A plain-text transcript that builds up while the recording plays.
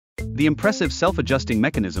The impressive self-adjusting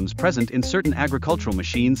mechanisms present in certain agricultural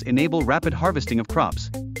machines enable rapid harvesting of crops,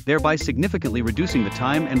 thereby significantly reducing the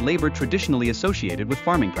time and labor traditionally associated with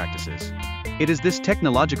farming practices. It is this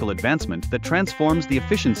technological advancement that transforms the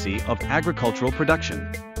efficiency of agricultural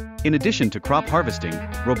production. In addition to crop harvesting,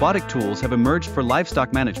 robotic tools have emerged for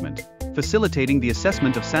livestock management, facilitating the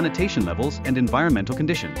assessment of sanitation levels and environmental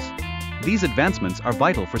conditions. These advancements are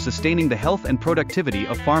vital for sustaining the health and productivity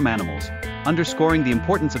of farm animals, underscoring the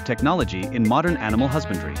importance of technology in modern animal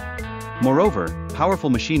husbandry. Moreover,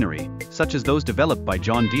 powerful machinery, such as those developed by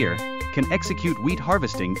John Deere, can execute wheat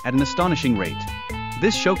harvesting at an astonishing rate.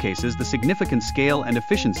 This showcases the significant scale and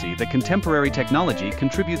efficiency that contemporary technology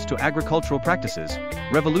contributes to agricultural practices,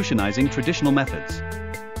 revolutionizing traditional methods.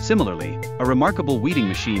 Similarly, a remarkable weeding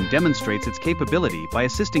machine demonstrates its capability by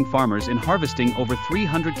assisting farmers in harvesting over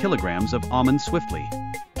 300 kilograms of almonds swiftly.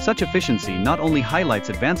 Such efficiency not only highlights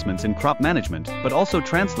advancements in crop management but also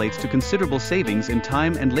translates to considerable savings in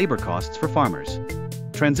time and labor costs for farmers.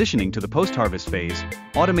 Transitioning to the post-harvest phase,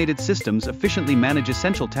 automated systems efficiently manage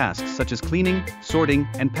essential tasks such as cleaning, sorting,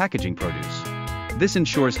 and packaging produce. This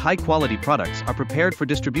ensures high-quality products are prepared for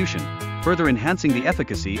distribution, further enhancing the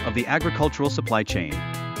efficacy of the agricultural supply chain.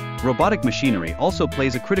 Robotic machinery also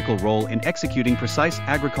plays a critical role in executing precise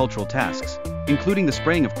agricultural tasks, including the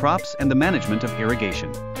spraying of crops and the management of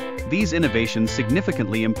irrigation. These innovations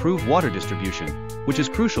significantly improve water distribution, which is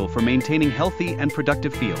crucial for maintaining healthy and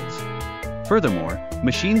productive fields. Furthermore,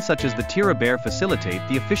 machines such as the Tira-Bear facilitate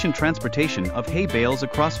the efficient transportation of hay bales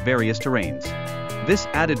across various terrains. This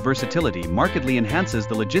added versatility markedly enhances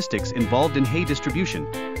the logistics involved in hay distribution,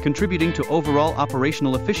 contributing to overall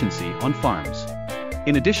operational efficiency on farms.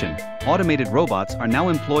 In addition, automated robots are now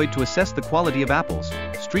employed to assess the quality of apples,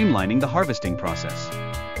 streamlining the harvesting process.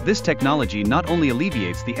 This technology not only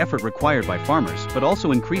alleviates the effort required by farmers but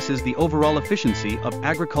also increases the overall efficiency of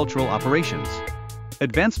agricultural operations.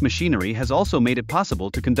 Advanced machinery has also made it possible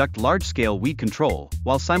to conduct large-scale weed control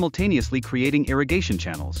while simultaneously creating irrigation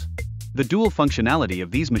channels. The dual functionality of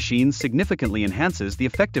these machines significantly enhances the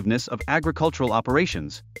effectiveness of agricultural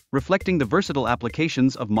operations, reflecting the versatile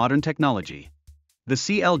applications of modern technology. The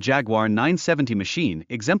CL Jaguar 970 machine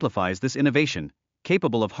exemplifies this innovation,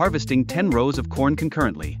 capable of harvesting 10 rows of corn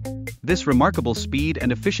concurrently. This remarkable speed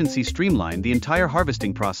and efficiency streamline the entire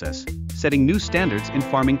harvesting process, setting new standards in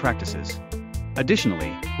farming practices.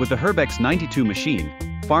 Additionally, with the Herbex 92 machine,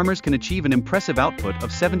 farmers can achieve an impressive output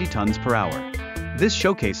of 70 tons per hour. This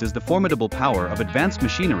showcases the formidable power of advanced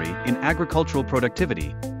machinery in agricultural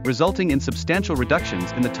productivity, resulting in substantial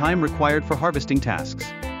reductions in the time required for harvesting tasks.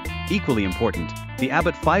 Equally important, the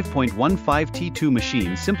Abbott 5.15 T2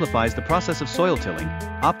 machine simplifies the process of soil tilling,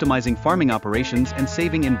 optimizing farming operations and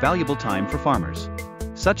saving invaluable time for farmers.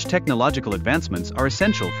 Such technological advancements are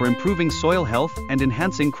essential for improving soil health and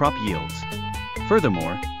enhancing crop yields.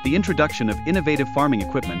 Furthermore, the introduction of innovative farming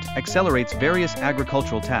equipment accelerates various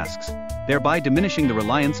agricultural tasks, thereby diminishing the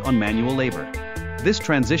reliance on manual labor. This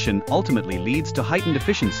transition ultimately leads to heightened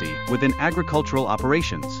efficiency within agricultural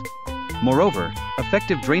operations. Moreover,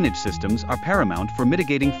 effective drainage systems are paramount for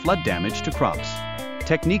mitigating flood damage to crops.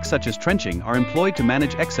 Techniques such as trenching are employed to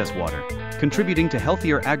manage excess water, contributing to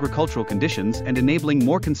healthier agricultural conditions and enabling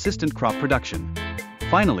more consistent crop production.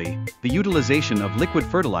 Finally, the utilization of liquid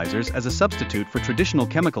fertilizers as a substitute for traditional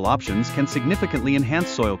chemical options can significantly enhance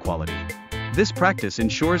soil quality. This practice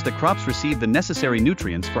ensures that crops receive the necessary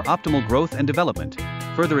nutrients for optimal growth and development,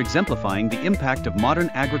 further exemplifying the impact of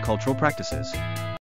modern agricultural practices.